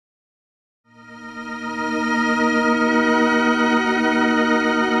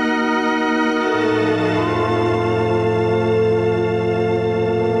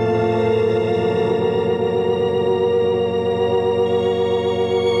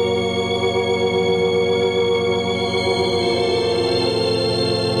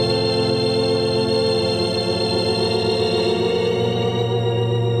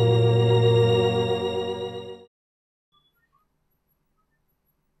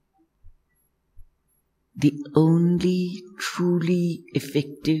the only truly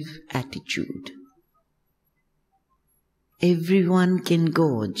effective attitude. Everyone can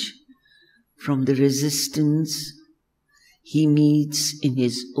gauge from the resistance he meets in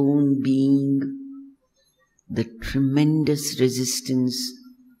his own being the tremendous resistance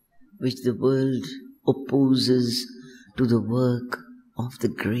which the world opposes to the work of the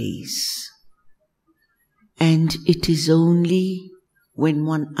grace. And it is only when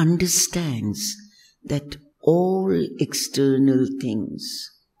one understands that all external things,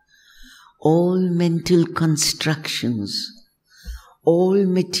 all mental constructions, all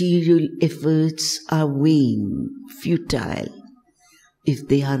material efforts are vain, futile, if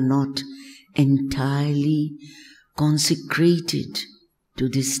they are not entirely consecrated to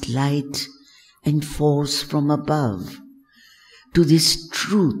this light and force from above, to this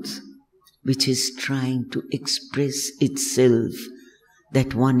truth which is trying to express itself,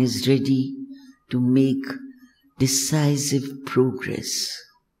 that one is ready to make decisive progress.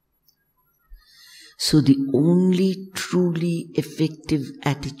 So the only truly effective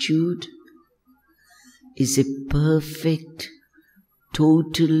attitude is a perfect,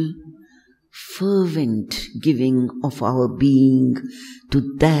 total, fervent giving of our being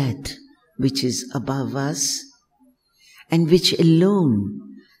to that which is above us and which alone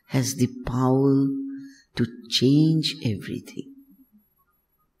has the power to change everything.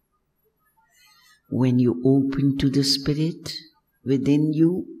 When you open to the Spirit within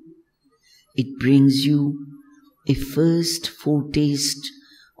you, it brings you a first foretaste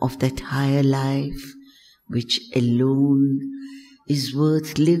of that higher life which alone is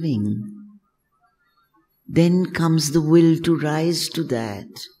worth living. Then comes the will to rise to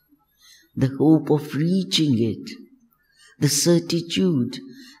that, the hope of reaching it, the certitude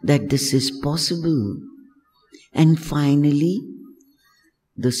that this is possible, and finally,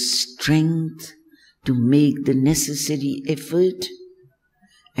 the strength to make the necessary effort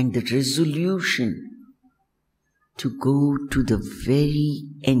and the resolution to go to the very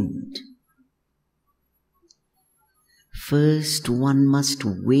end. First, one must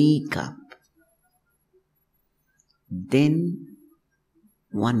wake up. Then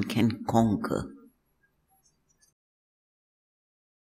one can conquer.